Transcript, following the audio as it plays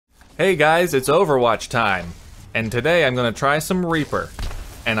Hey guys, it's Overwatch time. And today I'm gonna try some Reaper.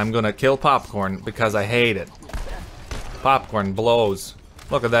 And I'm gonna kill popcorn because I hate it. Popcorn blows.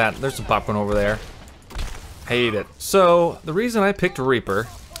 Look at that, there's some popcorn over there. Hate it. So, the reason I picked Reaper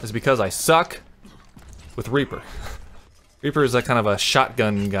is because I suck with Reaper. Reaper is like kind of a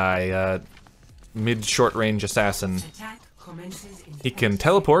shotgun guy, mid-short range assassin. He can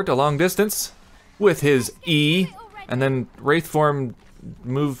teleport a long distance with his E, and then Wraith form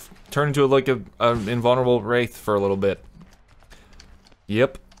turn into like a invulnerable Wraith for a little bit.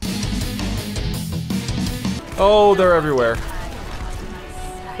 Yep. Oh, they're everywhere.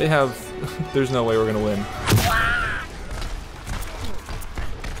 They have, there's no way we're gonna win.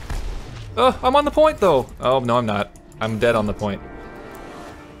 Oh, I'm on the point though. Oh, no, I'm not. I'm dead on the point.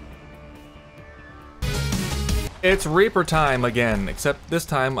 It's Reaper time again, except this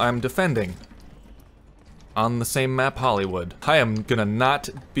time I'm defending. On the same map, Hollywood. I am gonna not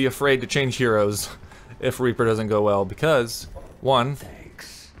be afraid to change heroes if Reaper doesn't go well, because, one,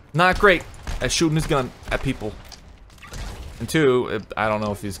 not great at shooting his gun at people. And two, I don't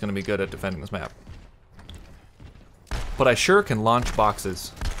know if he's gonna be good at defending this map. But I sure can launch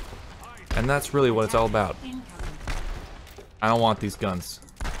boxes. And that's really what it's all about. I don't want these guns.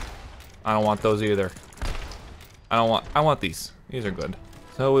 I don't want those either. I want these. These are good.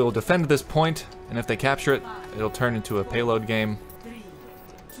 So we will defend this point, and if they capture it, it'll turn into a payload game.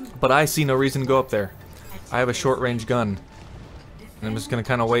 But I see no reason to go up there. I have a short-range gun. And I'm just gonna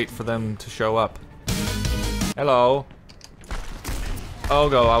kinda wait for them to show up. Hello. Oh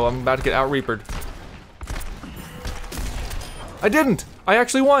go, I'm about to get out-reapered. I didn't! I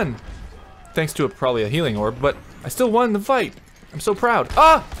actually won! Thanks to probably a healing orb, but I still won the fight. I'm so proud.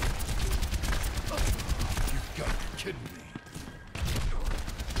 Ah!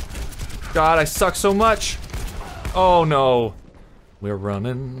 God, I suck so much. Oh no. We're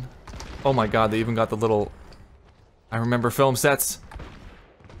running. Oh my God, they even got the little, I remember film sets.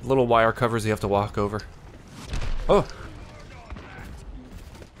 Little wire covers you have to walk over. Oh.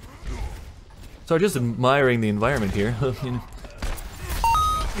 So just admiring the environment here.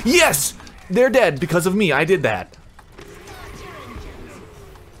 Yes! They're dead because of me, I did that.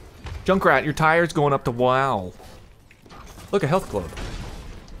 Junkrat, your tire's going up to wow. Look, a health globe.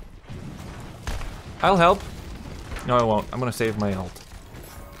 I'll help. No, I won't. I'm gonna save my ult.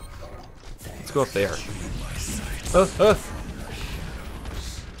 Let's go up there.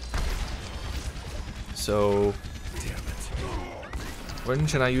 So, when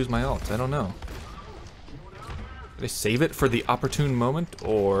should I use my ult? I don't know. Should I save it for the opportune moment,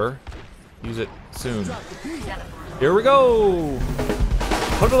 or use it soon? Here we go!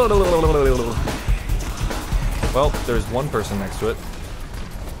 Well, there's one person next to it.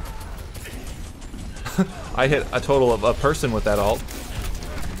 I hit a total of a person with that ult.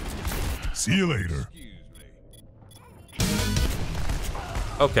 See you later.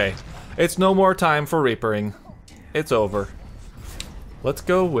 Okay, it's no more time for Reapering. It's over. Let's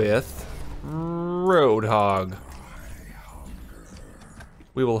go with Roadhog.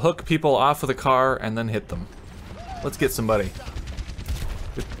 We will hook people off of the car and then hit them. Let's get somebody.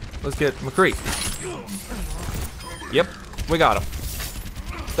 Let's get McCree. Yep, we got him.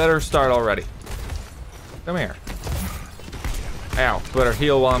 Better start already. Come here. Ow, better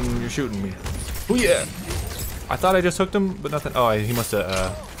heal while you're shooting me. Oh yeah! I thought I just hooked him, but nothing. Oh, he must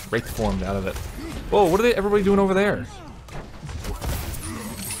have Wraith formed out of it. Whoa, what are everybody doing over there?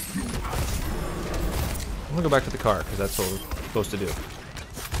 I'm gonna go back to the car, because that's what we're supposed to do.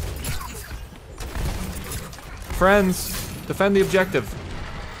 Friends, defend the objective.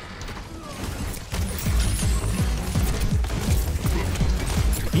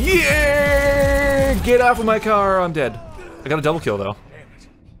 Yeah! Get off of my car, I'm dead. I got a double kill though.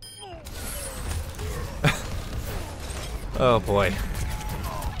 Oh boy.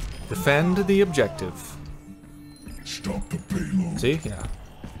 Defend the objective. Stop the payload. See? Yeah.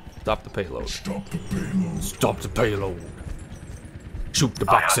 Stop the payload. Stop the payload. Stop the payload. Shoot the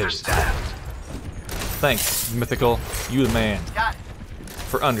boxes. Thanks, Mythical. You the man.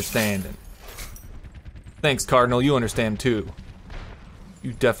 For understanding. Thanks, Cardinal. You understand too.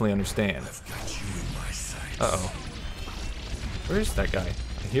 You definitely understand. Uh-oh. Where is that guy?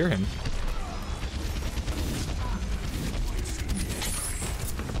 I hear him.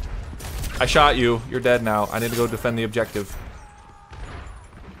 I shot you. You're dead now. I need to go defend the objective.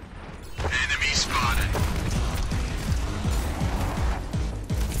 Enemy spotted.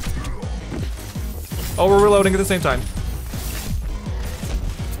 Oh, we're reloading at the same time.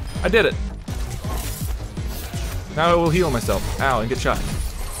 I did it. Now I will heal myself. Ow, and get shot.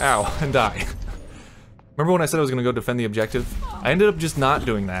 Ow, and die. Remember when I said I was gonna go defend the objective? I ended up just not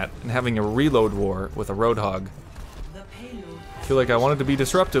doing that and having a reload war with a Roadhog. I feel like I wanted to be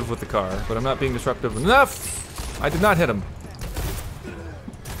disruptive with the car, but I'm not being disruptive enough! I did not hit him.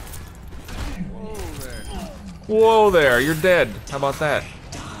 Whoa there, you're dead. How about that?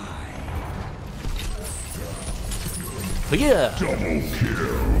 Yeah! Double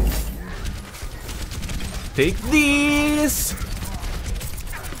kill. Take this!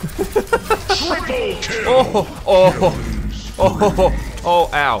 Triple kill.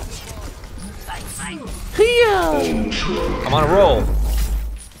 Oh, ow. I'm on a roll.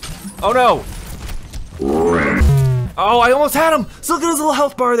 Oh no! Oh, I almost had him! So look at his little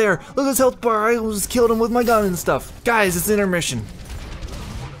health bar there! Look at his health bar, I almost killed him with my gun and stuff. Guys, it's intermission.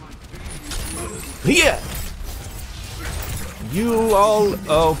 Yeah! You all...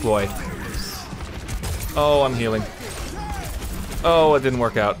 Oh boy. Oh, I'm healing. Oh, it didn't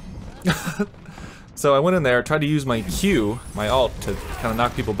work out. So I went in there, tried to use my Q, my ult, to kind of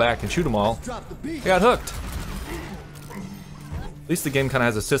knock people back and shoot them all. I got hooked. At least the game kind of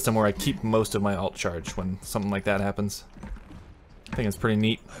has a system where I keep most of my ult charge when something like that happens. I think it's pretty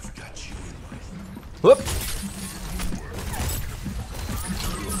neat. Whoop!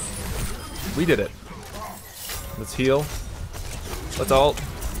 We did it. Let's heal. Let's ult.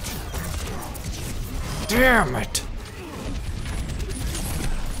 Damn it!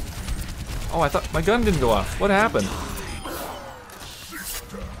 Oh, I thought my gun didn't go off. What happened?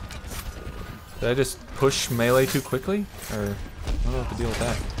 Did I just push melee too quickly? Or, I don't know what to deal with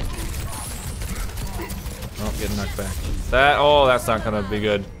that. Oh, getting knocked back. Oh, that's not gonna be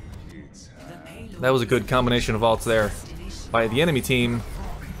good. That was a good combination of ults there. By the enemy team.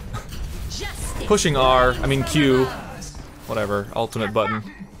 Pushing Q. Whatever, ultimate button.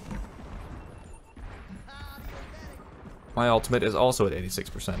 My ultimate is also at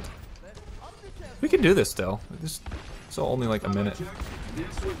 86%. We can do this still. It's only like a minute.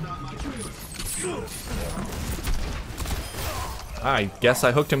 I guess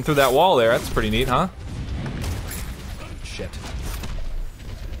I hooked him through that wall there. That's pretty neat, huh? Shit.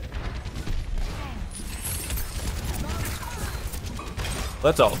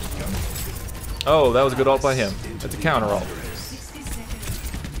 Let's ult. Oh, that was a good ult by him. That's a counter ult.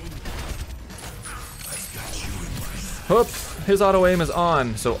 Whoop! His auto aim is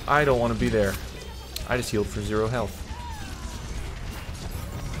on, so I don't want to be there. I just healed for 0 health.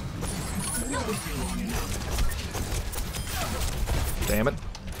 Damn it.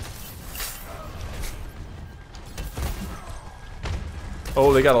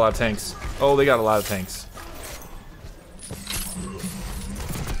 Oh, they got a lot of tanks. Oh, they got a lot of tanks.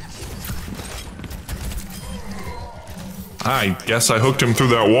 I guess I hooked him through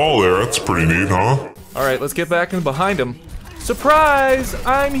that wall there. That's pretty neat, huh? Alright, let's get back in behind him. Surprise!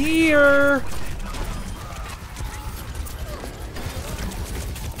 I'm here!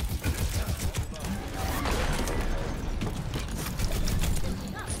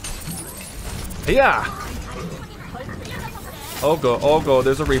 Yeah! Oh go,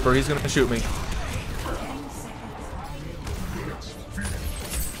 there's a Reaper, he's gonna shoot me.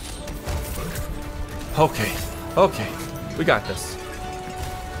 Okay, we got this.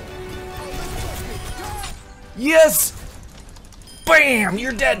 Yes! Bam!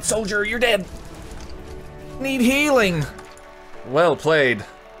 You're dead, soldier, you're dead! Need healing! Well played.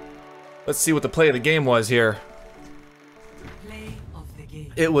 Let's see what the play of the game was here.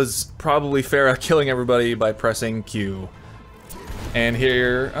 It was probably Farah killing everybody by pressing Q. And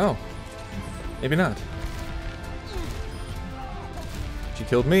here, oh, maybe not. She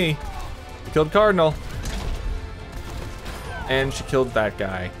killed me. She killed Cardinal. And she killed that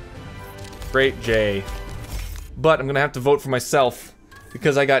guy. Great J. But I'm gonna have to vote for myself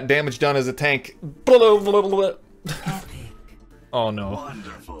because I got damage done as a tank. Oh no.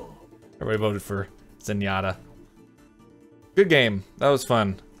 Wonderful. Everybody voted for Zenyatta. Good game. That was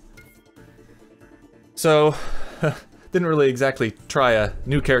fun. So, didn't really exactly try a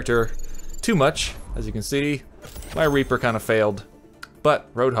new character too much. As you can see, my Reaper kind of failed.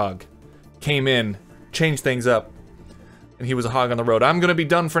 But Roadhog came in, changed things up, and he was a hog on the road. I'm gonna be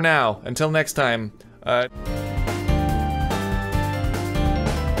done for now. Until next time.